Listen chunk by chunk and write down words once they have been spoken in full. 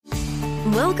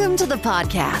Welcome to the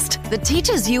podcast that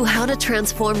teaches you how to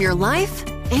transform your life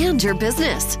and your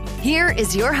business. Here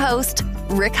is your host,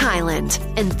 Rick Hyland,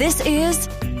 and this is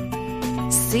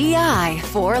CI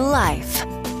for Life.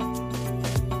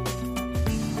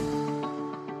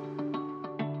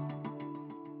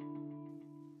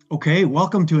 Okay,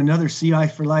 welcome to another CI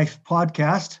for Life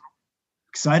podcast.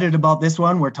 Excited about this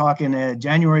one. We're talking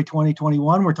January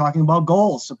 2021. We're talking about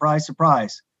goals. Surprise,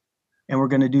 surprise. And we're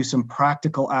going to do some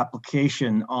practical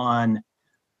application on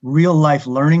real life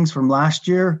learnings from last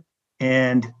year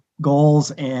and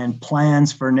goals and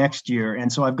plans for next year.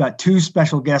 And so I've got two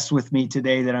special guests with me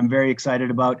today that I'm very excited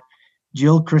about,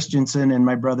 Jill Christensen and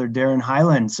my brother, Darren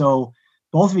Hyland. So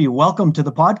both of you, welcome to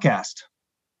the podcast.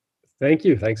 Thank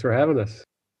you. Thanks for having us.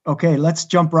 Okay, let's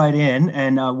jump right in.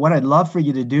 And what I'd love for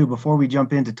you to do before we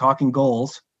jump into talking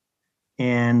goals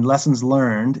and lessons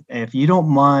learned, if you don't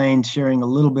mind sharing a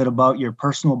little bit about your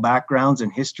personal backgrounds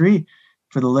and history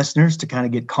for the listeners to kind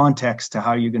of get context to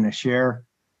how you're going to share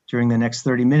during the next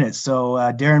 30 minutes. So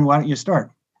Darren, why don't you start?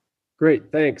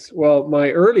 Great, thanks. Well, my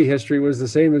early history was the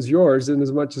same as yours, in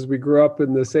as much as we grew up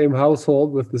in the same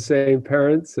household with the same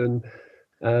parents and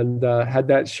had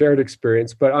that shared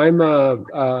experience. But I'm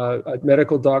a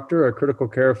medical doctor, a critical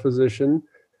care physician.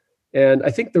 And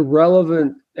I think the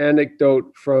relevant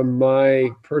anecdote from my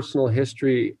personal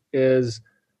history is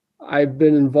I've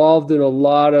been involved in a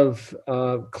lot of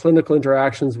clinical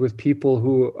interactions with people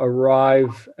who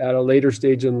arrive at a later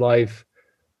stage in life,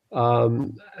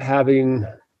 having,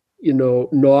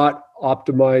 not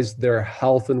optimized their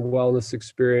health and wellness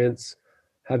experience,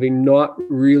 having not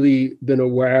really been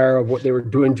aware of what they were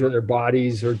doing to their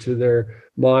bodies or to their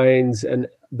minds, and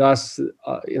thus,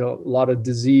 a lot of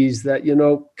disease that,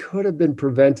 could have been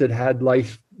prevented had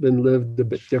life been lived a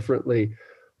bit differently.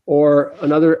 Or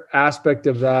another aspect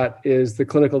of that is the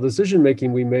clinical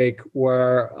decision-making we make,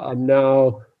 where I'm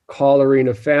now collaring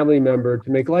a family member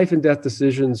to make life and death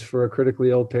decisions for a critically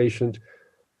ill patient.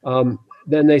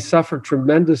 Then they suffer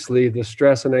tremendously the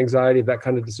stress and anxiety of that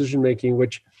kind of decision-making,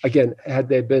 which, again, had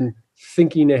they been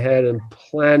thinking ahead and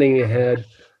planning ahead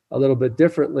a little bit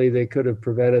differently, they could have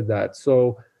prevented that.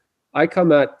 So I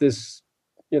come at this,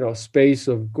 space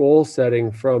of goal setting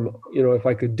from, if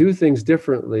I could do things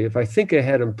differently, if I think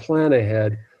ahead and plan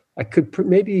ahead, I could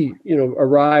maybe,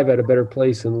 arrive at a better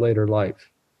place in later life.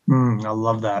 I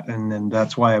love that. And then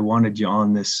that's why I wanted you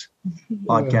on this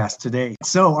podcast today.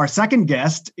 So our second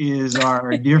guest is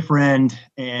our dear friend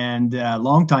and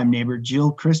longtime neighbor,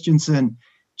 Jill Christensen.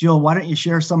 Jill, why don't you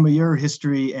share some of your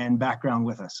history and background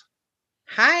with us?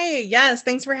 Hi. Yes.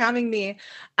 Thanks for having me.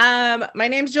 My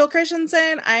name's Jill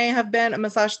Christensen. I have been a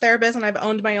massage therapist and I've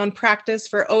owned my own practice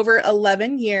for over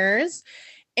 11 years.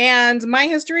 And my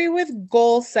history with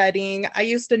goal setting, I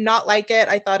used to not like it.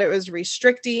 I thought it was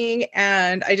restricting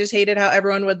and I just hated how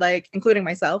everyone would, including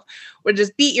myself, would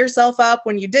just beat yourself up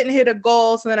when you didn't hit a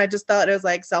goal. So then I just thought it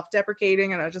was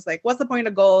self-deprecating and I was just what's the point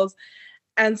of goals?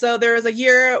 And so there was a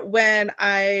year when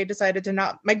I decided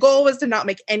my goal was to not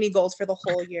make any goals for the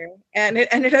whole year. And it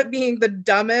ended up being the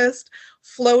dumbest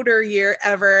floater year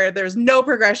ever. There's no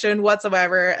progression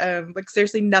whatsoever.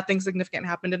 Seriously, nothing significant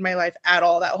happened in my life at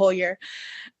all that whole year.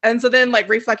 And so then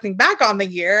reflecting back on the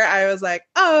year, I was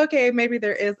oh, okay, maybe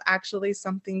there is actually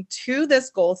something to this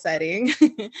goal setting.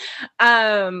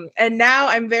 And now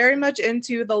I'm very much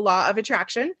into the law of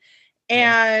attraction.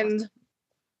 And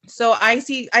so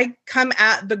I come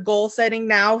at the goal setting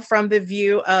now from the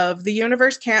view of the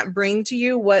universe can't bring to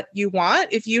you what you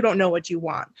want if you don't know what you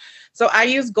want. So I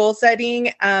use goal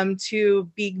setting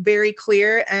to be very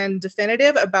clear and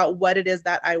definitive about what it is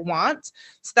that I want.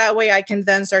 So that way I can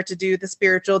then start to do the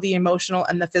spiritual, the emotional,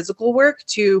 and the physical work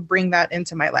to bring that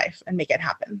into my life and make it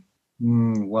happen.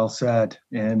 Well said.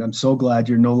 And I'm so glad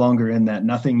you're no longer in that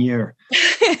nothing year.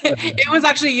 It was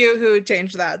actually you who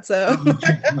changed that. So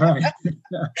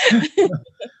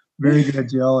Very good,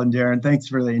 Jill and Darren. Thanks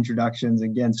for the introductions.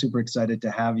 Again, super excited to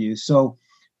have you. So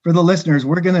for the listeners,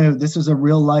 this is a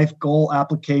real life goal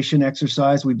application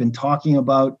exercise. We've been talking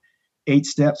about 8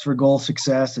 steps for goal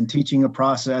success and teaching a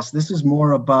process. This is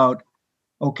more about,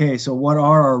 okay, so what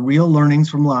are our real learnings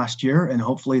from last year? And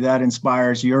hopefully that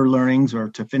inspires your learnings or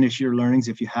to finish your learnings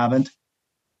if you haven't.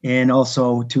 And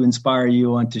also to inspire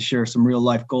you on to share some real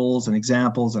life goals and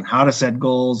examples and how to set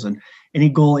goals and any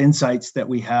goal insights that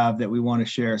we have that we want to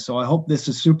share. So I hope this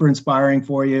is super inspiring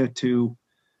for you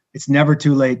it's never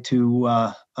too late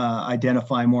to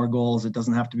identify more goals. It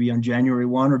doesn't have to be on January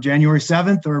 1 or January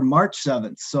 7th or March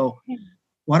 7th. So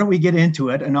why don't we get into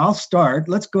it? And I'll start.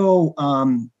 Let's go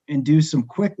and do some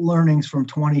quick learnings from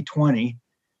 2020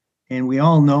 And we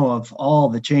all know of all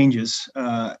the changes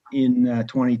in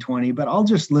 2020, but I'll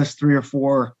just list 3 or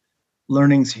 4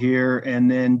 learnings here. And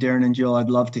then Darren and Jill, I'd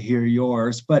love to hear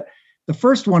yours. But the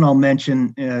first one I'll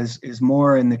mention is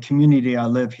more in the community I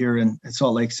live here in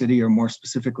Salt Lake City, or more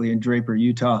specifically in Draper,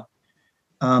 Utah.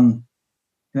 And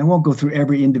I won't go through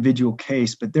every individual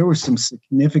case, but there was some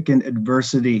significant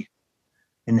adversity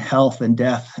in health and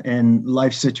death and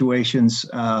life situations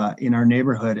in our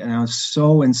neighborhood. And I was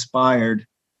so inspired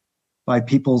by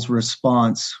people's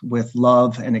response with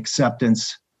love and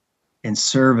acceptance and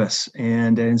service.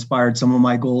 And it inspired some of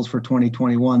my goals for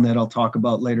 2021 that I'll talk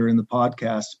about later in the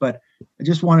podcast. But I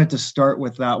just wanted to start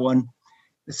with that one.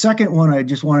 The second one I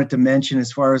just wanted to mention,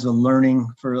 as far as a learning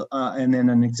for, and then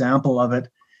an example of it,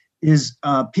 is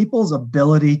people's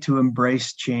ability to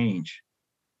embrace change.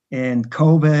 And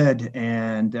COVID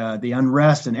and the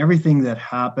unrest and everything that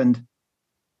happened,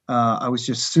 I was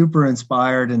just super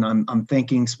inspired. And I'm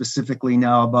thinking specifically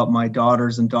now about my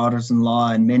daughters and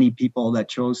daughters-in-law and many people that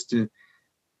chose to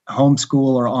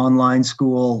homeschool or online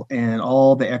school, and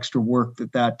all the extra work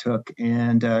that took,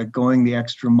 and going the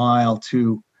extra mile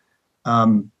to,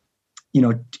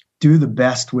 do the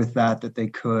best with that they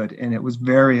could. And it was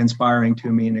very inspiring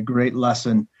to me and a great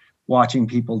lesson watching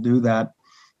people do that.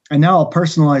 And now I'll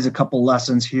personalize a couple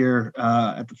lessons here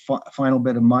at the final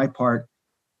bit of my part.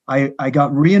 I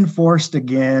got reinforced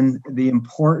again the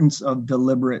importance of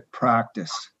deliberate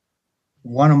practice.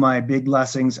 One of my big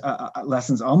lessons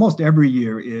almost every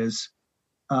year is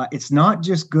it's not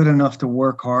just good enough to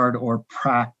work hard or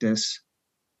practice.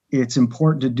 It's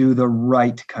important to do the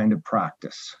right kind of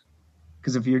practice.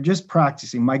 Because if you're just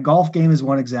practicing, my golf game is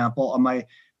one example. My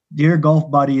dear golf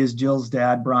buddy is Jill's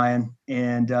dad, Brian,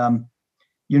 and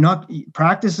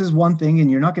practice is one thing,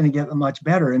 and you're not going to get much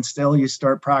better until you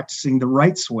start practicing the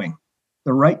right swing,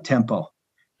 the right tempo,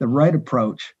 the right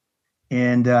approach,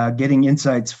 and getting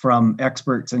insights from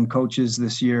experts and coaches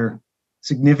this year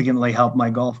significantly helped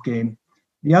my golf game.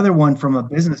 The other one from a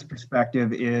business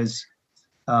perspective is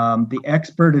the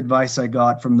expert advice I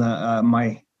got from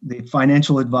the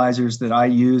financial advisors that I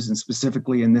use, and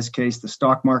specifically in this case, the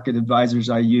stock market advisors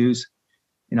I use.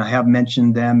 And I have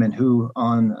mentioned them and who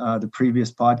on the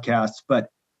previous podcasts, but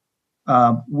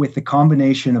with the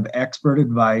combination of expert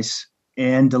advice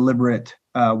and deliberate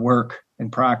work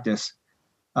and practice,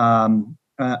 I'm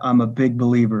a big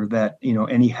believer that,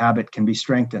 any habit can be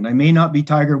strengthened. I may not be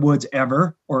Tiger Woods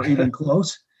ever, or even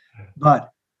close,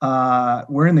 but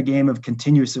we're in the game of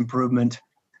continuous improvement,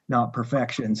 not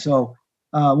perfection. So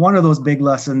one of those big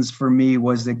lessons for me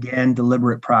was, again,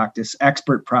 deliberate practice,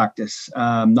 expert practice,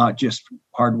 not just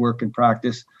hard work and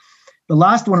practice. The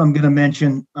last one I'm going to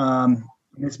mention,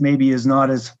 this maybe is not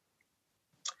as,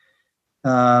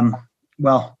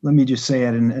 well, let me just say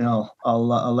it, and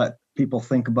I'll let people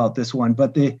think about this one.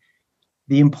 But the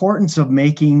importance of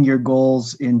making your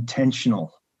goals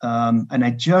intentional. And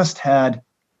I just had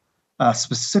a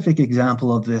specific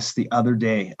example of this the other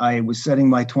day. I was setting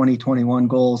my 2021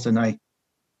 goals, and I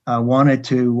wanted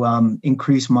to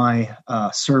increase my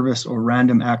service or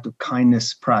random act of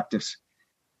kindness practice,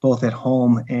 both at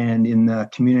home and in the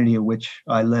community in which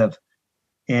I live.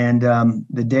 And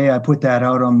the day I put that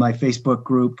out on my Facebook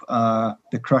group,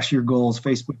 the Crush Your Goals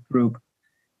Facebook group,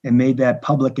 and made that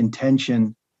public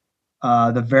intention,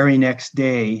 the very next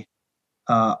day,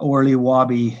 Orly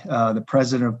Wabi, the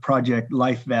president of Project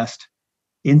Life Vest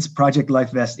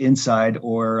Inside,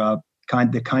 or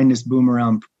the Kindness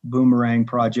Boomerang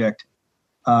Project,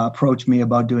 approached me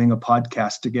about doing a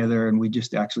podcast together, and we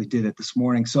just actually did it this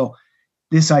morning. So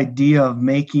this idea of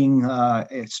making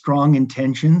strong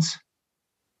intentions,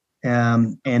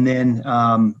 and then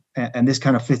and this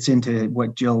kind of fits into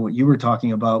what Jill, what you were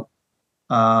talking about,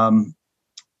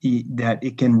 that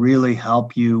it can really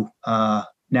help you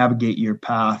navigate your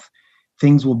path.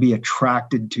 Things will be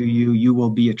attracted to you. You will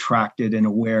be attracted and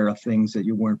aware of things that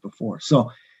you weren't before.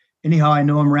 So anyhow, I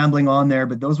know I'm rambling on there,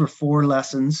 but those were 4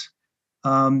 lessons.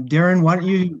 Darren, why don't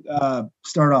you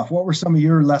start off? What were some of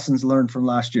your lessons learned from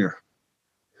last year?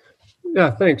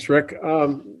 Yeah, thanks, Rick.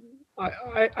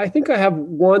 I think I have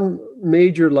one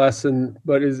major lesson,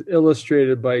 but is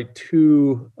illustrated by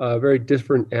 2 very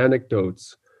different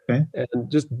anecdotes. Okay. And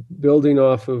just building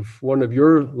off of one of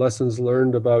your lessons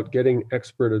learned about getting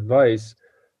expert advice,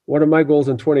 one of my goals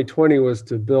in 2020 was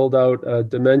to build out a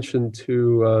dimension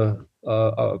to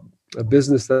a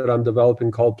business that I'm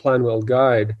developing called Plan Well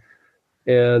Guide.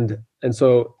 And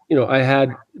so, I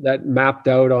had that mapped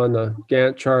out on a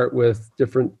Gantt chart with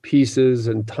different pieces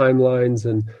and timelines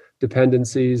and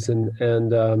dependencies, and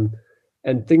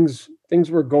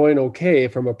things were going okay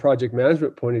from a project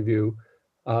management point of view.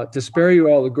 To spare you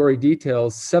all the gory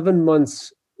details, 7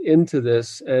 months into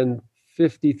this, and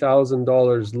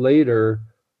 $50,000 later,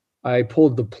 I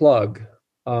pulled the plug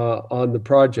on the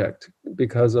project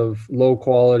because of low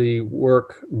quality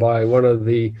work by one of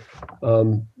the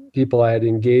people I had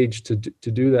engaged to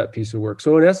do that piece of work.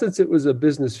 So in essence, it was a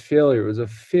business failure. It was a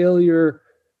failure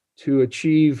to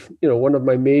achieve, one of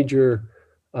my major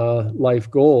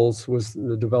life goals was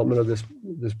the development of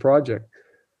this project.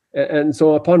 And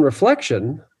so upon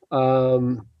reflection,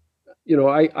 I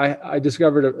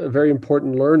discovered a very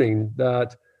important learning,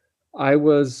 that I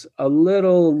was a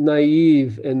little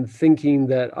naive in thinking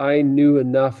that I knew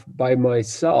enough by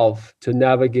myself to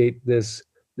navigate this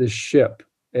ship.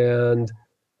 And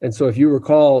so if you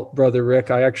recall, Brother Rick,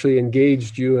 I actually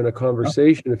engaged you in a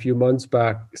conversation a few months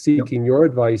back seeking your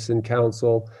advice and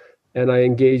counsel. And I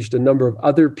engaged a number of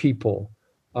other people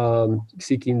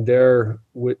seeking their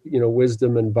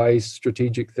wisdom, advice,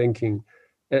 strategic thinking.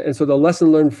 And so the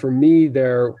lesson learned for me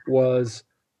there was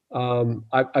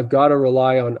I've got to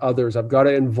rely on others. I've got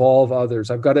to involve others.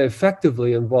 I've got to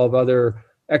effectively involve other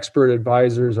expert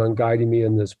advisors on guiding me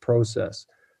in this process.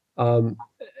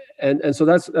 And so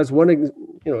that's one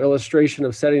illustration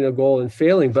of setting a goal and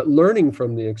failing, but learning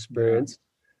from the experience.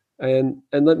 And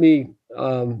let me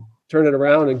turn it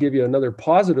around and give you another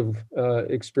positive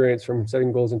experience from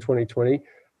setting goals in 2020.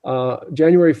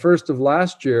 January 1st of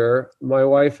last year, my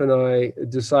wife and I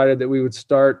decided that we would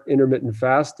start intermittent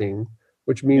fasting,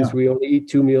 which means we only eat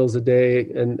 2 meals a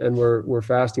day, and we're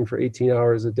fasting for 18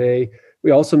 hours a day. We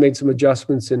also made some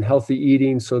adjustments in healthy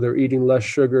eating, so they're eating less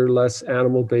sugar, less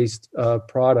animal-based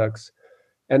products.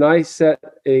 And I set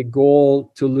a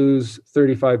goal to lose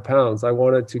 35 pounds. I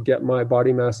wanted to get my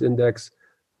body mass index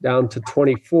down to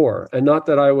 24. And not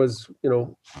that I was,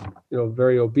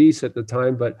 very obese at the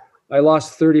time, but I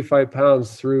lost 35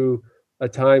 pounds through a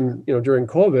time, during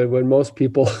COVID when most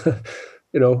people,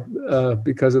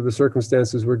 because of the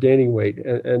circumstances, were gaining weight.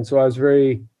 And so I was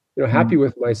very, happy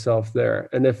with myself there.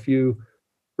 And if you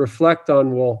reflect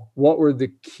on, what were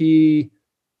the key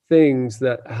things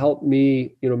that helped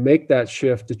me, make that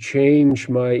shift to change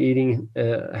my eating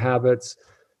habits,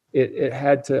 it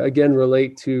had to, again,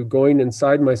 relate to going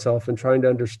inside myself and trying to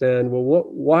understand,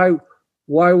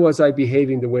 why was I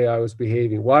behaving the way I was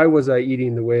behaving? Why was I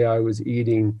eating the way I was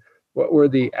eating? What were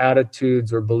the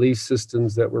attitudes or belief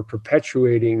systems that were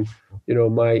perpetuating,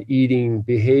 my eating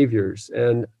behaviors?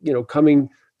 And,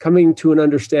 coming to an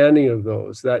understanding of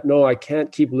those, that no, I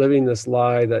can't keep living this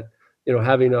lie that,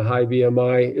 having a high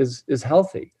BMI is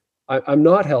healthy. I'm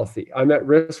not healthy. I'm at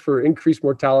risk for increased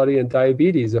mortality and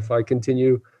diabetes if I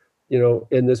continue,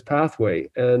 in this pathway.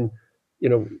 And,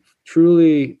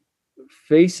 truly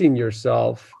facing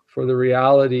yourself for the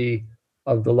reality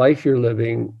of the life you're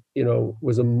living,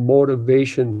 was a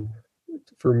motivation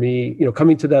for me,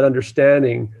 coming to that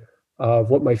understanding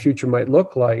of what my future might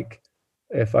look like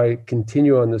if I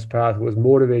continue on this path was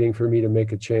motivating for me to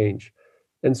make a change.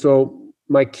 And so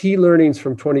my key learnings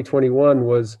from 2021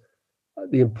 was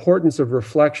the importance of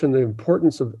reflection, the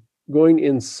importance of going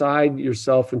inside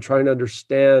yourself and trying to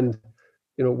understand,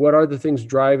 what are the things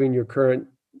driving your current,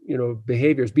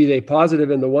 behaviors, be they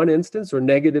positive in the one instance or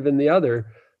negative in the other.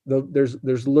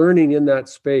 There's learning in that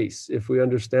space if we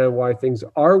understand why things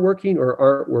are working or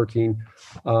aren't working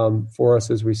for us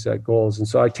as we set goals. And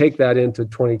so I take that into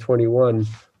 2021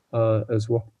 as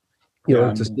well,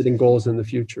 to setting goals in the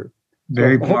future.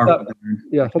 Very powerful.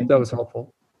 I hope that was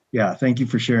helpful. Yeah, thank you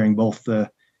for sharing both the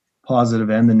positive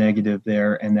and the negative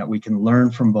there, and that we can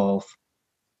learn from both.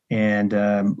 And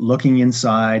looking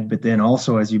inside, but then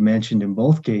also, as you mentioned, in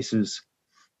both cases,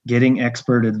 getting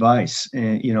expert advice.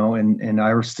 And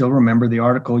I still remember the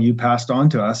article you passed on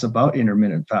to us about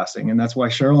intermittent fasting, and that's why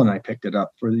Cheryl and I picked it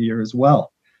up for the year as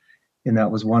well. And that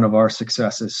was one of our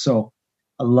successes. So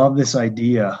I love this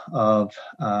idea of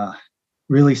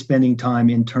really spending time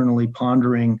internally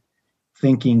pondering,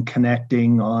 thinking,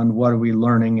 connecting on what are we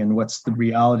learning and what's the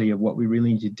reality of what we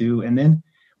really need to do. And then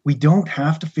we don't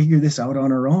have to figure this out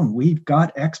on our own. We've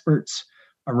got experts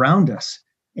around us,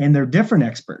 and they're different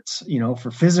experts.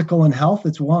 For physical and health,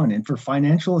 it's one, and for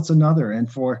financial, it's another,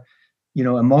 and for,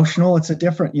 emotional, it's a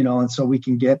different, and so we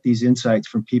can get these insights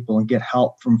from people and get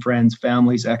help from friends,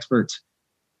 families, experts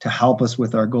to help us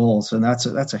with our goals. And that's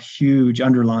a huge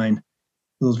underline,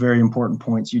 those very important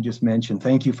points you just mentioned.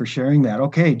 Thank you for sharing that.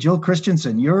 Okay, Jill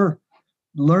Christensen, your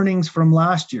learnings from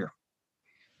last year.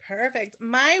 Perfect.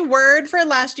 My word for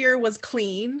last year was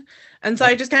clean. And so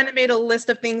I just kind of made a list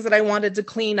of things that I wanted to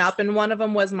clean up. And one of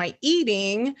them was my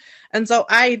eating. And so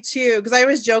I too, because I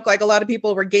always joke, like a lot of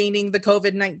people were gaining the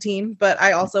COVID-19, but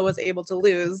I also was able to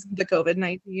lose the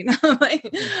COVID-19. I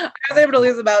was able to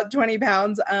lose about 20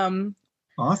 pounds.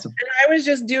 Awesome. And I was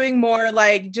just doing more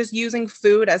like just using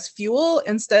food as fuel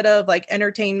instead of like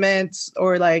entertainment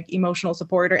or like emotional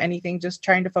support or anything, just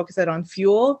trying to focus it on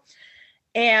fuel.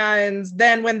 And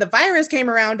then when the virus came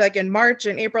around, like in March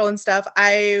and April and stuff,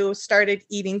 I started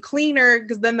eating cleaner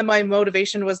because then my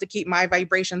motivation was to keep my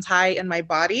vibrations high in my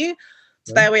body.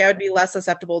 So that way I would be less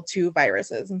susceptible to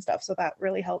viruses and stuff. So that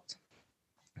really helped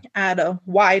add a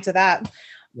why to that.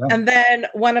 Yeah. And then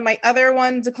one of my other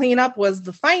ones to clean up was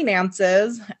the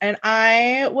finances. And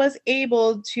I was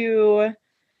able to,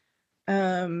 so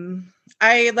I'm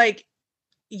trying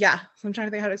to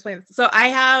think how to explain this. So I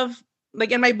have,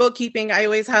 like in my bookkeeping, I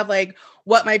always have like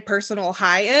what my personal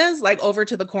high is, like over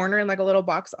to the corner in like a little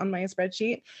box on my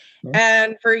spreadsheet. Yeah.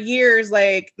 And for years,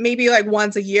 like maybe like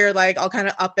once a year, like I'll kind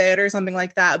of up it or something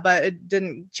like that, but it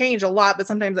didn't change a lot, but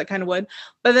sometimes it kind of would.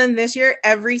 But then this year,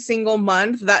 every single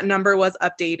month, that number was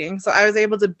updating. So I was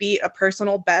able to beat a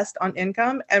personal best on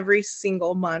income every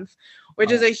single month,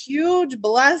 which is a huge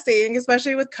blessing,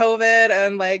 especially with COVID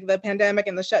and like the pandemic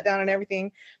and the shutdown and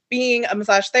everything. Being a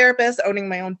massage therapist, owning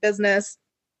my own business,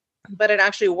 but it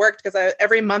actually worked because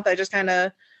every month I just kind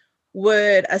of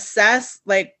would assess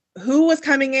like who was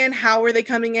coming in, how were they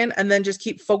coming in, and then just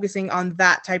keep focusing on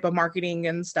that type of marketing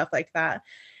and stuff like that.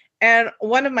 And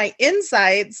one of my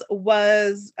insights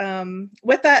was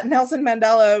with that Nelson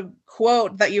Mandela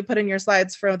quote that you put in your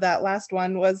slides for that last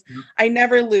one was, I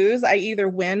never lose, I either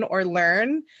win or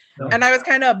learn. Oh. And I was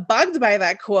kind of bugged by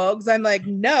that quote because I'm like,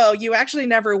 no, you actually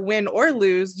never win or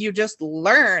lose. You just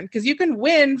learn because you can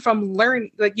win from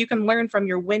you can learn from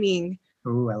your winning I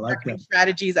like that.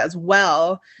 Strategies as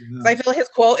well. Yeah. I feel his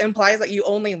quote implies that you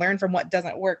only learn from what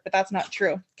doesn't work, but that's not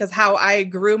true because how I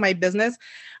grew my business.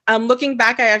 Looking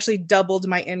back, I actually doubled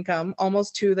my income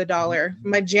almost to the dollar.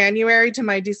 My January to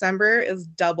my December is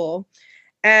double.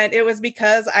 And it was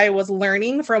because I was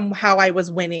learning from how I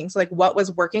was winning. So like what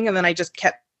was working. And then I just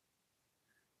kept.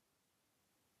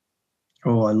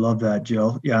 Oh, I love that,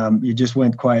 Jill. Yeah, you just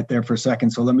went quiet there for a second.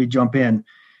 So let me jump in.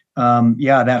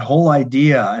 That whole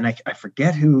idea, and I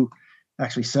forget who,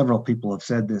 actually several people have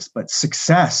said this, but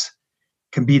success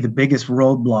can be the biggest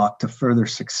roadblock to further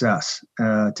success.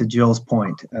 To Jill's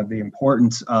point, the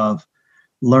importance of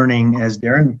learning, as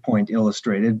Darren's point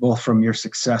illustrated, both from your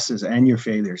successes and your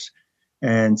failures.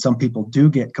 And some people do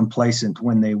get complacent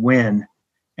when they win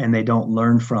and they don't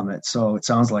learn from it. So it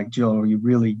sounds like, Jill, you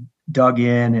really dug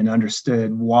in and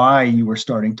understood why you were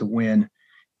starting to win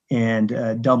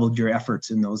and doubled your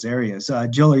efforts in those areas.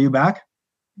 Jill, are you back?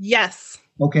 Yes.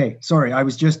 Okay, sorry. I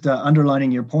was just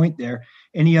underlining your point there.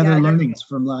 Any other learnings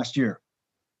from last year?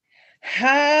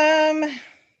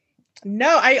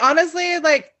 No, I honestly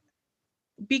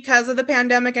because of the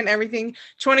pandemic and everything,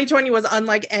 2020 was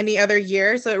unlike any other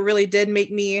year. So it really did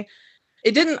make me,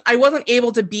 I wasn't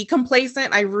able to be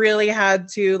complacent. I really had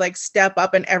to step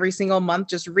up and every single month,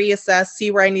 just reassess,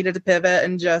 see where I needed to pivot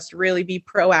and just really be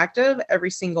proactive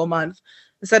every single month.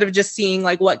 Instead of just seeing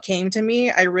what came to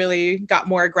me, I really got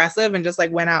more aggressive and just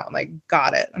went out and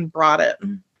got it and brought it.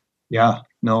 Yeah,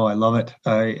 no, I love it.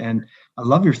 And I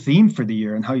love your theme for the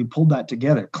year and how you pulled that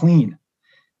together. Clean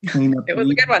up. It was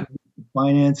a good one.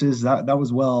 Finances. That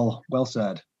was well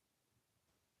said.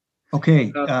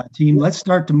 Okay, team, let's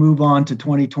start to move on to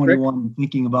 2021,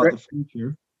 thinking about the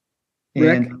future.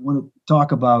 And I want to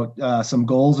talk about some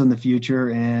goals in the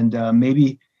future, and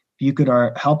maybe if you could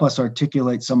help us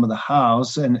articulate some of the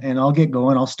hows, and I'll get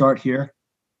going. I'll start here.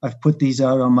 I've put these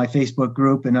out on my Facebook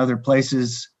group and other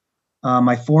places.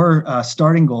 My 4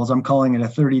 starting goals, I'm calling it a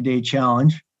 30-day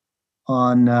challenge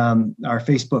on our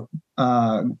Facebook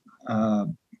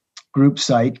group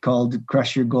site called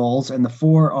Crush Your Goals. And the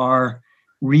 4 are: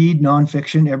 read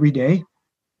nonfiction every day.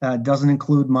 Doesn't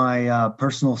include my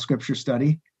personal scripture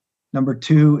study. Number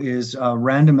 2 is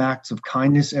random acts of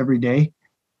kindness every day.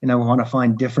 And I want to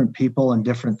find different people and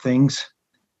different things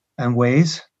and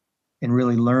ways and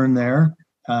really learn there.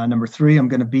 Number 3, I'm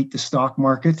going to beat the stock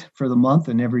market for the month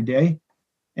and every day.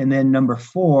 And then number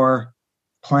 4,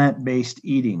 plant-based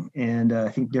eating. And I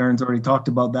think Darren's already talked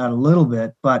about that a little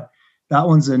bit, but that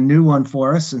one's a new one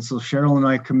for us. And so Cheryl and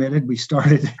I committed. We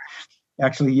started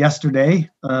actually yesterday,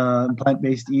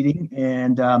 plant-based eating.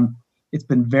 And it's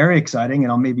been very exciting.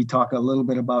 And I'll maybe talk a little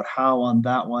bit about how on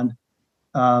that one.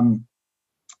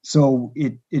 So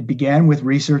it began with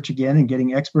research again and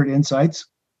getting expert insights.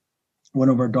 One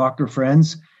of our doctor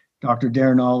friends, Dr.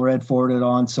 Darren Allred, forwarded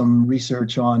on some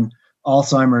research on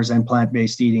Alzheimer's and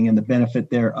plant-based eating and the benefit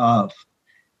thereof.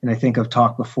 And I think I've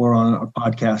talked before on a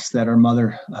podcast that our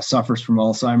mother suffers from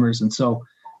Alzheimer's. And so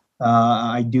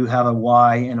I do have a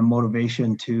why and a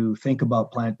motivation to think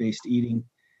about plant-based eating.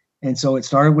 And so it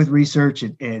started with research.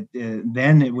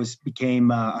 Then it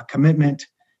became a commitment.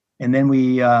 And then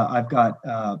I've got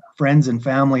friends and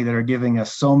family that are giving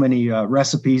us so many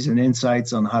recipes and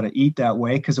insights on how to eat that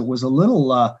way, because it was a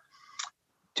little,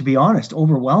 to be honest,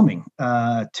 overwhelming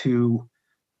to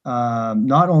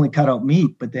not only cut out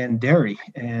meat, but then dairy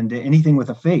and anything with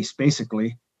a face,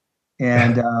 basically.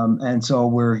 And so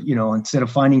we're, instead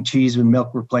of finding cheese and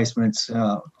milk replacements,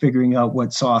 figuring out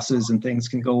what sauces and things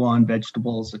can go on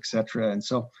vegetables, etc. And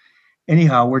so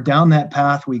anyhow, we're down that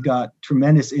path. We got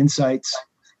tremendous insights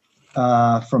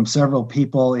from several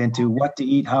people into what to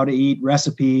eat, how to eat,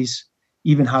 recipes,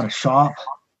 even how to shop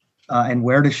and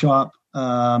where to shop.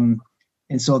 And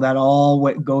so that all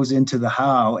what goes into the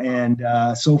how, and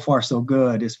so far so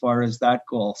good as far as that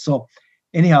goal. So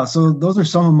anyhow, so those are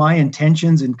some of my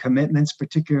intentions and commitments,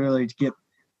 particularly to get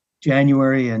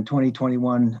January and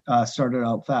 2021 started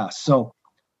out fast. So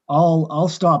I'll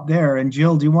stop there. And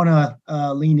Jill, do you want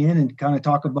to lean in and kind of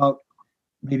talk about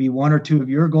maybe one or two of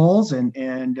your goals and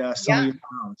some of your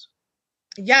plans?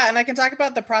 Yeah, and I can talk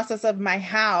about the process of my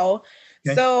how.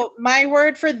 Okay. So my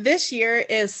word for this year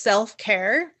is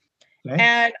self-care. Okay.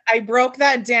 And I broke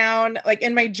that down, like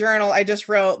in my journal, I just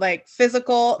wrote like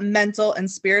physical, mental, and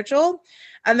spiritual.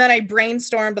 And then I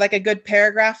brainstormed like a good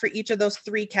paragraph for each of those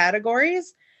three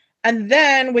categories. And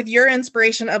then with your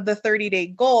inspiration of the 30-day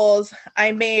goals,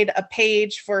 I made a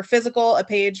page for physical, a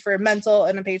page for mental,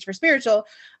 and a page for spiritual.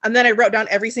 And then I wrote down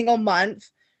every single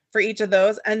month for each of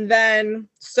those. And then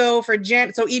so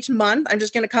each month, I'm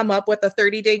just going to come up with a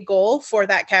 30-day goal for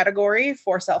that category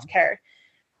for self-care.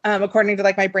 According to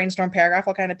like my brainstorm paragraph,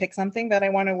 I'll kind of pick something that I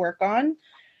want to work on.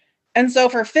 And so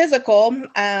for physical,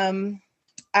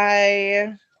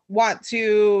 I want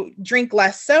to drink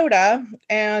less soda.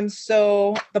 And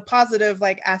so the positive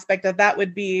like aspect of that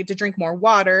would be to drink more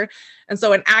water. And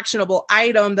so an actionable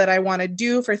item that I want to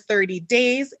do for 30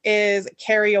 days is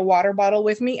carry a water bottle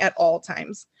with me at all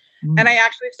times. And I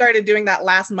actually started doing that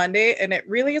last Monday, and it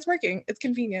really is working. It's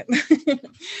convenient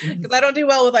because I don't do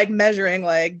well with like measuring,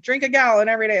 like drink a gallon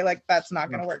every day. Like that's not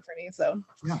going to work for me. So,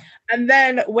 And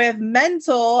then with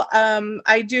mental,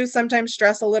 I do sometimes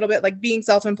stress a little bit, like being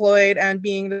self-employed and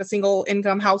being the single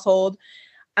income household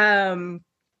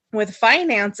with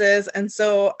finances. And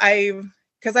so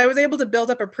because I was able to build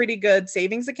up a pretty good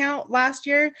savings account last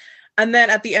year. And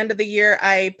then at the end of the year,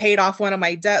 I paid off one of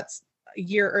my debts a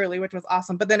year early, which was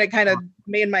awesome. But then it kind of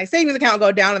made my savings account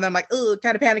go down, and then I'm like, oh,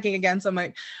 kind of panicking again. So I'm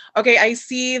like, okay, I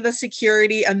see the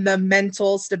security and the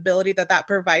mental stability that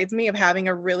provides me of having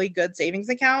a really good savings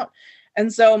account.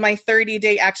 And so my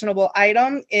 30-day actionable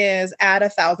item is add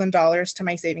 $1,000 to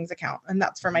my savings account. And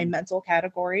that's for my mental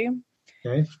category.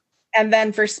 Okay. And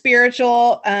then for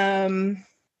spiritual,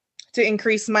 to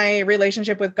increase my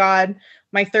relationship with God,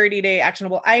 my 30-day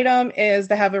actionable item is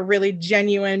to have a really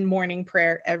genuine morning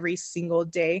prayer every single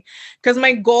day. Because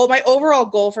my overall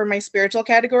goal for my spiritual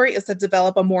category is to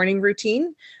develop a morning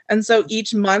routine. And so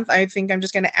each month, I think I'm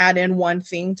just going to add in one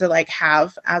thing to like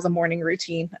have as a morning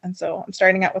routine. And so I'm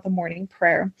starting out with a morning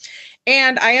prayer.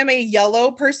 And I am a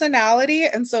yellow personality.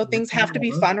 And so things have to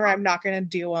be fun or I'm not going to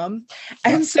do them.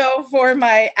 And so for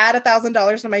my add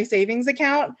 $1,000 to my savings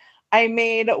account, I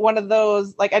made one of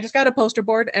those, like I just got a poster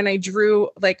board and I drew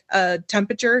like a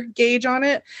temperature gauge on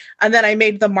it. And then I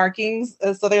made the markings.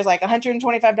 So there's like $125,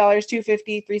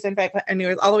 $250, $375, and it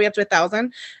was all the way up to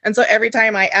 1,000. And so every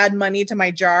time I add money to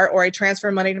my jar or I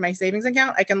transfer money to my savings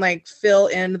account, I can like fill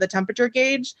in the temperature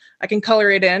gauge. I can color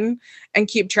it in and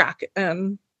keep track.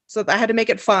 So I had to make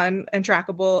it fun and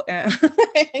trackable, and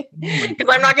because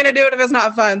I'm not going to do it if it's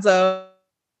not fun. So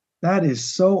that is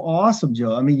so awesome,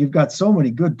 Jill. I mean, you've got so many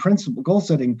good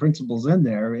goal-setting principles in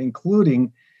there,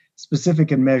 including specific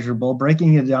and measurable,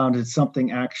 breaking it down to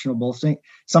something actionable,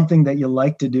 something that you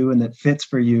like to do and that fits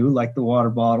for you, like the water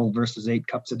bottle versus 8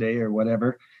 cups a day or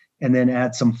whatever, and then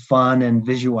add some fun and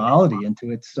visuality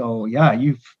into it. So yeah,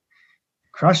 you've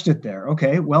crushed it there.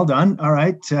 Okay, well done. All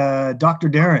right, Dr.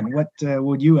 Darren, what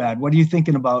would you add? What are you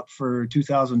thinking about for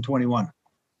 2021?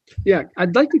 Yeah,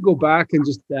 I'd like to go back and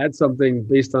just add something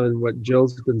based on what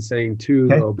Jill's been saying too,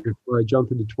 though, before I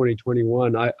jump into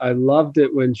 2021. I loved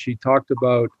it when she talked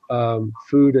about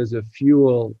food as a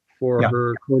fuel for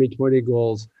her 2020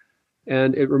 goals.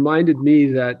 And it reminded me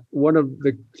that one of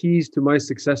the keys to my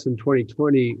success in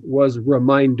 2020 was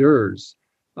reminders.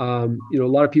 A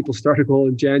lot of people start a goal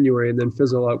in January and then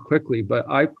fizzle out quickly, but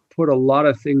I put a lot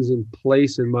of things in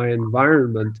place in my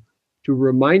environment to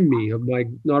remind me of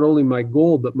not only my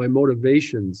goal, but my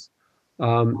motivations.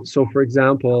 So for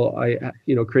example, I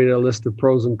created a list of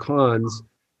pros and cons,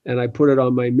 and I put it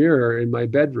on my mirror in my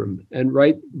bedroom. And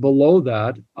right below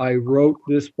that, I wrote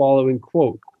this following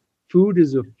quote: food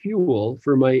is a fuel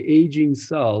for my aging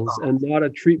cells and not a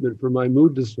treatment for my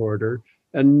mood disorder,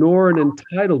 and nor an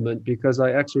entitlement because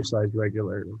I exercise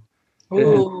regularly.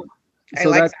 Ooh, I so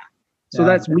like that's, that. So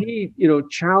that's me,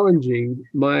 challenging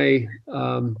my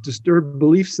disturbed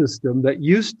belief system that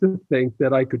used to think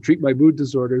that I could treat my mood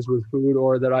disorders with food,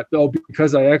 or that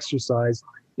because I exercise,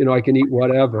 I can eat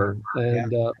whatever.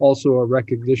 And also a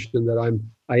recognition that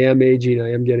I am aging,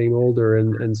 I am getting older,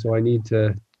 and so I need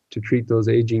to treat those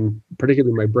aging,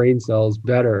 particularly my brain cells,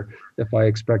 better if I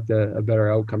expect a better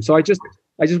outcome. So I just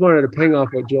wanted to ping off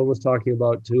what Jill was talking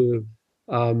about to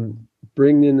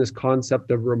bring in this concept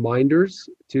of reminders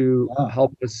to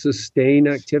help us sustain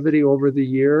activity over the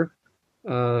year,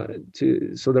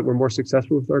 so that we're more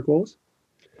successful with our goals.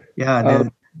 Yeah.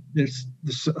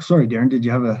 Sorry, Darren, did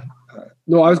you have a?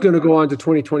 No, I was going to go on to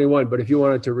 2021, but if you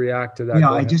wanted to react to that.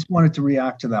 Yeah, I just wanted to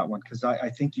react to that one because I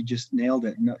think you just nailed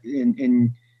it.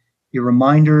 In your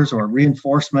reminders or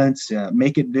reinforcements,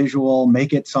 make it visual,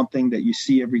 make it something that you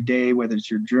see every day, whether it's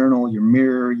your journal, your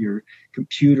mirror, your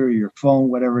computer, your phone,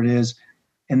 whatever it is.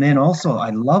 And then also, I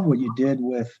love what you did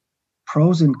with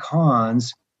pros and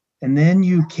cons. And then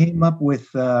you came up with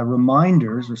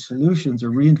reminders or solutions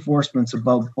or reinforcements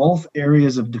about both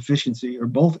areas of deficiency, or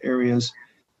both areas,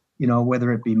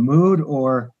 whether it be mood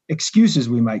or excuses,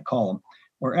 we might call them,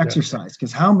 or exercise.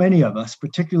 Because how many of us,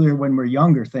 particularly when we're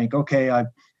younger, think, okay, I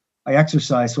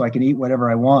exercise so I can eat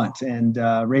whatever I want, and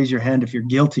raise your hand if you're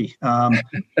guilty.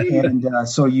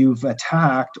 So you've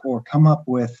attacked or come up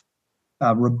with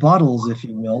rebuttals, if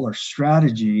you will, or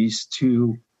strategies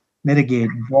to mitigate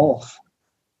both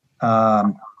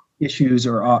issues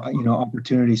or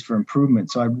opportunities for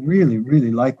improvement. So I really, really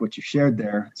like what you shared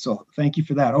there. So thank you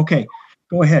for that. Okay,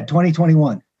 go ahead.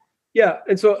 2021. Yeah,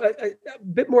 and so a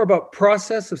bit more about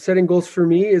process of setting goals for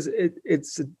me is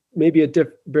it's maybe a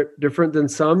bit different than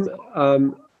some.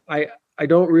 I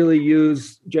don't really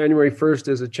use January 1st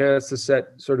as a chance to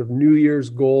set sort of New Year's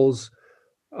goals,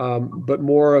 but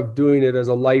more of doing it as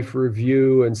a life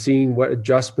review and seeing what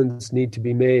adjustments need to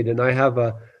be made. And I have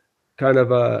a kind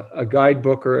of a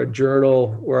guidebook or a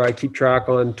journal where I keep track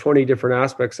on 20 different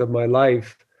aspects of my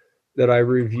life that I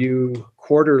review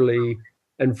quarterly.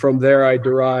 And from there, I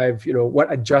derive,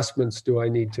 what adjustments do I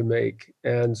need to make?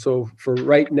 And so for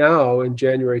right now in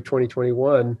January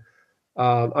 2021,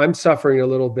 I'm suffering a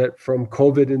little bit from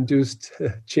COVID-induced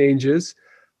changes.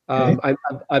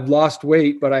 I've lost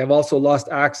weight, but I have also lost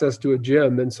access to a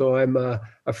gym. And so I'm a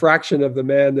fraction of the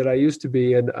man that I used to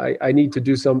be. And I need to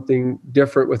do something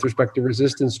different with respect to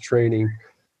resistance training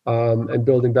and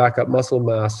building back up muscle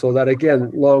mass, so that,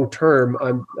 again, long term,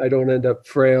 I don't end up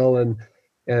frail and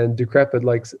decrepit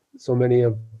like so many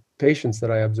of patients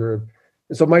that I observe.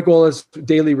 And so my goal is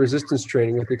daily resistance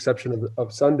training, with the exception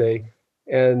of Sunday.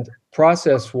 And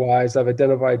process-wise, I've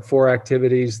identified 4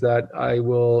 activities that I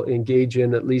will engage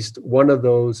in at least one of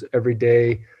those every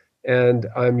day. And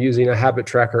I'm using a habit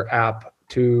tracker app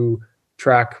to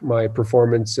track my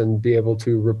performance and be able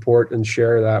to report and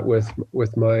share that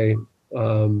with my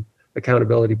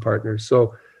accountability partners.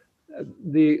 So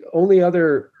the only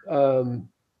other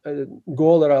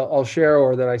goal that I'll share,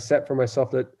 or that I set for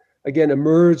myself, that again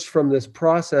emerged from this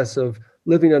process of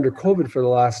living under COVID for the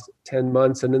last 10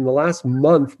 months, and in the last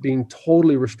month being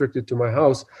totally restricted to my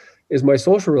house, is my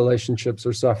social relationships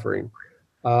are suffering.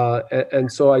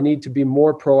 And so I need to be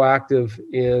more proactive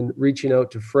in reaching out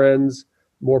to friends,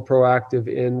 more proactive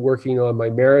in working on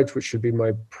my marriage, which should be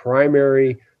my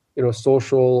primary,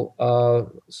 social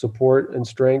support and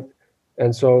strength.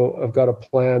 And so I've got a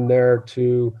plan there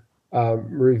to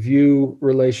review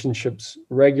relationships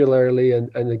regularly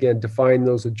and again, define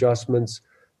those adjustments.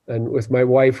 And with my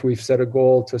wife, we've set a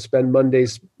goal to spend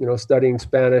Mondays, studying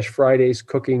Spanish, Fridays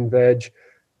cooking veg.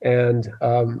 And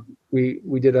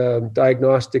we did a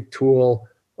diagnostic tool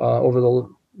over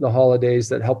the holidays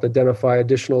that helped identify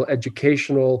additional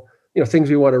educational, things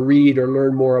we want to read or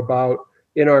learn more about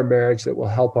in our marriage that will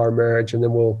help our marriage. And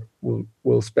then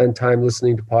we'll spend time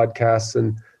listening to podcasts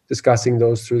and discussing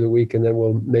those through the week. And then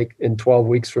we'll make, in 12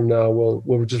 weeks from now,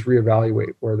 we'll just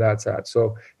reevaluate where that's at.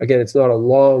 So again, it's not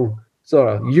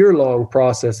a year-long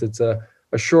process. It's a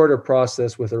shorter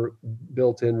process with a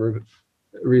built-in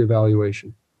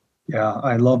reevaluation. Yeah,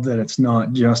 I love that it's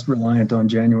not just reliant on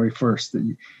January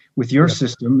 1st. With your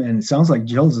system, and it sounds like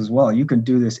Jill's as well, you can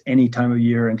do this any time of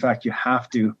year. In fact, you have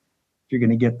to, if you're going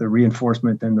to get the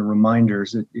reinforcement and the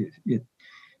reminders. It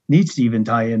needs to even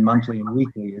tie in monthly and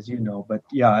weekly, as you know. But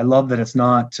yeah, I love that it's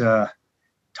not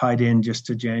tied in just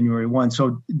to January 1.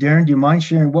 So Darren, do you mind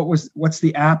sharing what's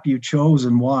the app you chose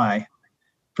and why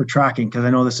for tracking? Because I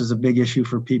know this is a big issue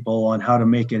for people on how to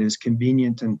make it as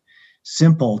convenient and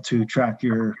simple to track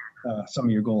your some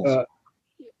of your goals?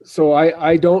 So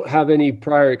I don't have any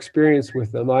prior experience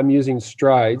with them. I'm using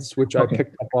Strides, which I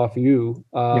picked up off you.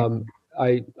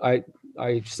 I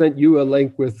sent you a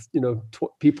link with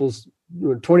people's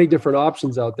 20 different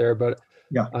options out there, but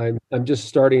I'm just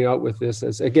starting out with this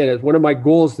as one of my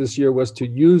goals this year was to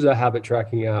use a habit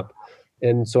tracking app,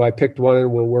 and so I picked one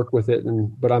and we'll work with it.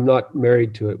 But I'm not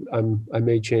married to it. I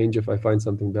may change if I find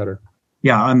something better.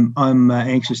 Yeah, I'm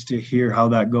anxious to hear how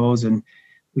that goes, and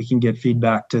we can get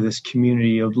feedback to this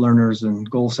community of learners and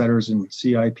goal setters and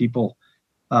CI people.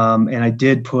 And I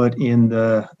did put in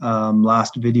the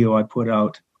last video I put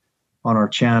out on our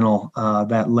channel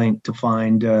that link to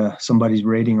find somebody's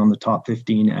rating on the top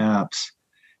 15 apps.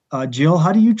 Jill,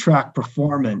 how do you track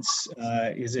performance?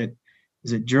 Is it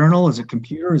journal? Is it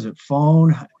computer? Is it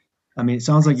phone? I mean, it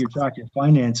sounds like you're tracking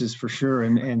finances for sure,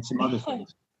 and some other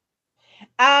things.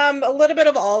 A little bit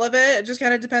of all of it. It just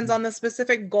kind of depends on the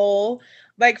specific goal.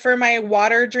 Like for my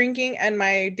water drinking and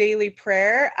my daily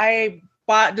prayer, I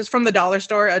bought just from the dollar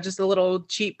store, just a little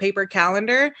cheap paper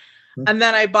calendar. And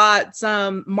then I bought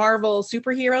some Marvel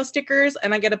superhero stickers,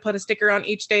 and I get to put a sticker on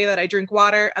each day that I drink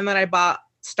water. And then I bought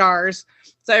stars.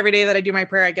 So every day that I do my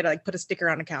prayer, I get to put a sticker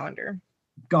on a calendar.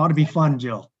 Got to be fun,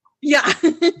 Jill. Yeah,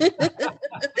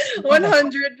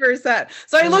 100%.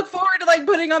 So I look forward to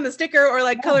putting on the sticker or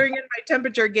coloring in my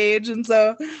temperature gauge. And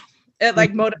so it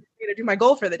motivates me to do my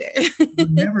goal for the day. We're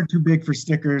never too big for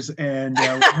stickers, and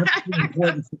never too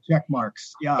important for check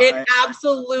marks. Yeah, it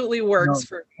absolutely works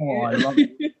for me. Oh, I love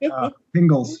it.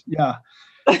 Pingles. Yeah.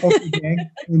 Okay, gang.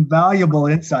 Invaluable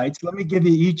insights. Let me give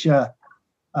you each a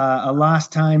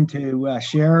last time to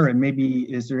share, and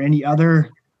maybe is there any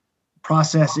other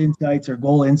process insights or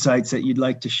goal insights that you'd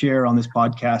like to share on this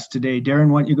podcast today? Darren,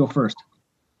 why don't you go first?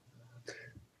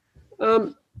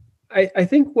 I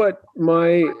think what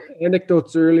my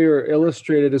anecdotes earlier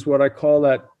illustrated is what I call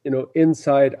that,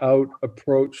 inside out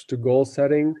approach to goal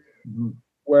setting,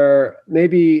 where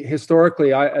maybe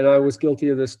historically, I was guilty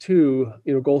of this too,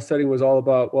 goal setting was all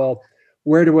about, well,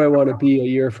 where do I want to be a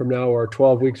year from now or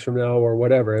 12 weeks from now or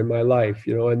whatever in my life,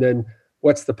 and then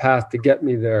what's the path to get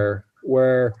me there,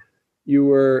 where you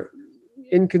were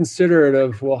inconsiderate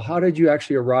of, well, how did you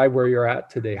actually arrive where you're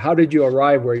at today? How did you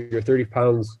arrive where you're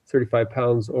 35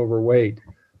 pounds overweight?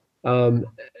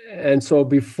 And so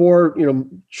before,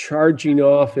 charging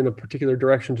off in a particular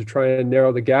direction to try and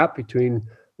narrow the gap between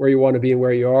where you want to be and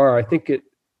where you are, I think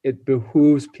it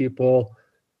behooves people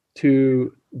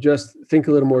to just think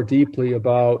a little more deeply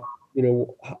about,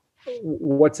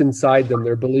 what's inside them,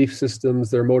 their belief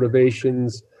systems, their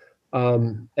motivations,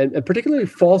 and particularly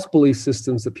false belief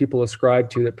systems that people ascribe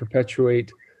to that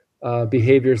perpetuate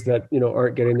behaviors that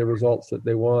aren't getting the results that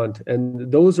they want.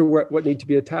 And those are what need to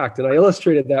be attacked. And I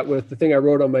illustrated that with the thing I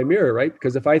wrote on my mirror, right?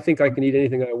 Because if I think I can eat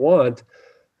anything I want,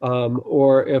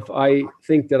 or if I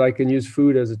think that I can use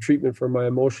food as a treatment for my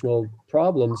emotional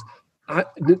problems,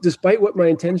 despite what my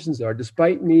intentions are,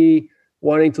 despite me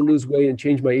wanting to lose weight and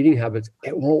change my eating habits,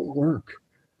 it won't work.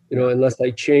 Unless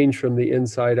I change from the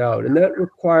inside out. And that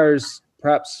requires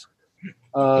perhaps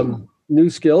new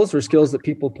skills or skills that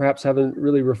people perhaps haven't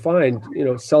really refined,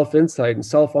 self-insight and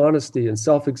self-honesty and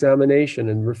self-examination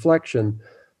and reflection.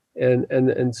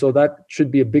 And so that should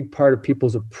be a big part of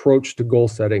people's approach to goal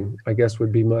setting, I guess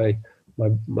would be my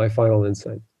final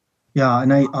insight. Yeah,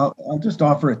 and I'll just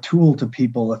offer a tool to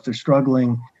people if they're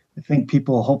struggling. I think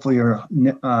people hopefully are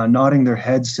nodding their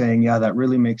heads saying, yeah, that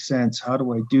really makes sense. How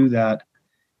do I do that?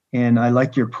 And I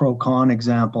like your pro-con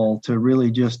example to really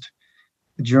just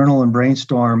journal and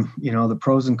brainstorm, the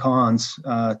pros and cons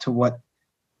to what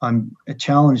I'm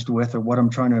challenged with or what I'm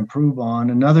trying to improve on.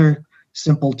 Another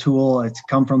simple tool, it's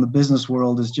come from the business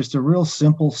world, is just a real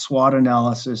simple SWOT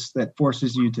analysis that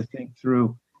forces you to think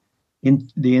through in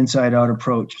the inside out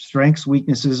approach: strengths,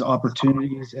 weaknesses,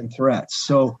 opportunities, and threats.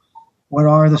 So what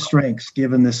are the strengths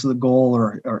given this goal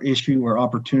or issue or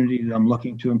opportunity that I'm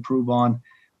looking to improve on?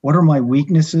 What are my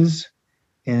weaknesses?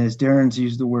 And as Darren's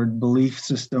used the word, belief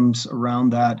systems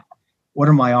around that, what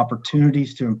are my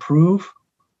opportunities to improve?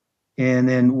 And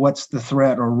then what's the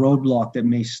threat or roadblock that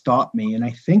may stop me? And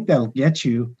I think that'll get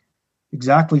you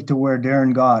exactly to where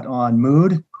Darren got on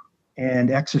mood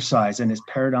and exercise and his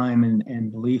paradigm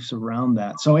and beliefs around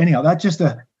that. So anyhow, that's just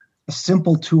a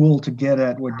simple tool to get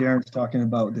at what Darren's talking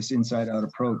about, this inside out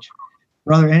approach.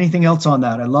 Brother, anything else on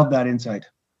that? I love that insight.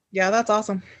 Yeah, that's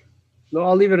awesome. No,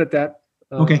 I'll leave it at that.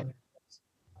 Okay.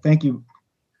 Thank you.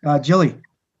 Jilly,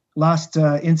 last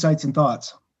insights and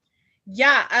thoughts.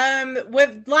 Yeah.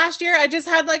 With last year, I just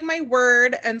had like my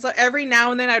word. And so every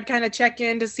now and then I'd kind of check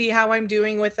in to see how I'm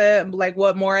doing with it, like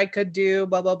what more I could do,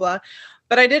 blah, blah, blah.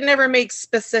 But I didn't ever make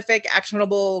specific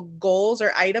actionable goals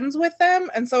or items with them.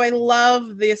 And so I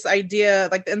love this idea,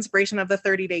 like the inspiration of the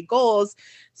 30-day goals.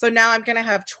 So now I'm going to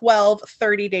have 12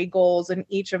 30-day goals in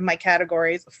each of my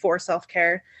categories for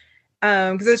self-care.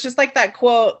 Because it's just like that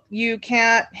quote, you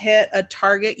can't hit a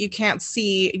target you can't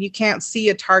see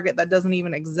a target that doesn't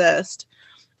even exist.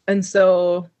 And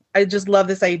so I just love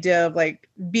this idea of like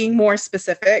being more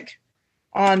specific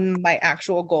on my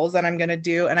actual goals that I'm going to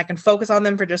do. And I can focus on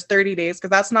them for just 30 days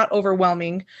because that's not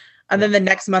overwhelming. And then the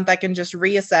next month I can just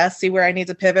reassess, see where I need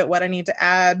to pivot, what I need to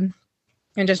add,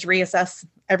 and just reassess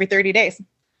every 30 days.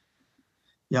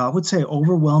 Yeah, I would say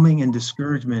overwhelming and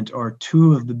discouragement are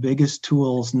two of the biggest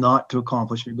tools not to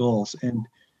accomplish your goals. And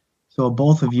so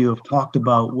both of you have talked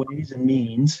about ways and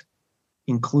means,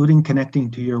 including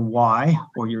connecting to your why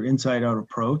or your inside out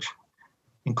approach,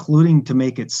 including to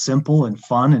make it simple and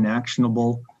fun and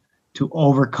actionable to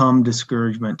overcome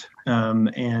discouragement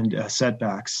and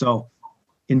setbacks. So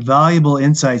invaluable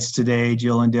insights today,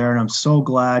 Jill and Darren. I'm so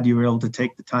glad you were able to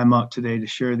take the time out today to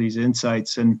share these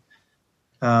insights, and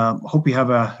hope you have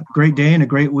a great day and a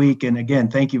great week. And again,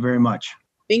 thank you very much.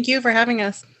 Thank you for having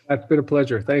us. It's been a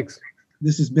pleasure. Thanks.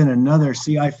 This has been another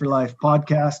CI for Life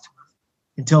podcast.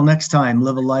 Until next time,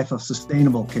 live a life of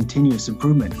sustainable, continuous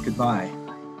improvement. Goodbye.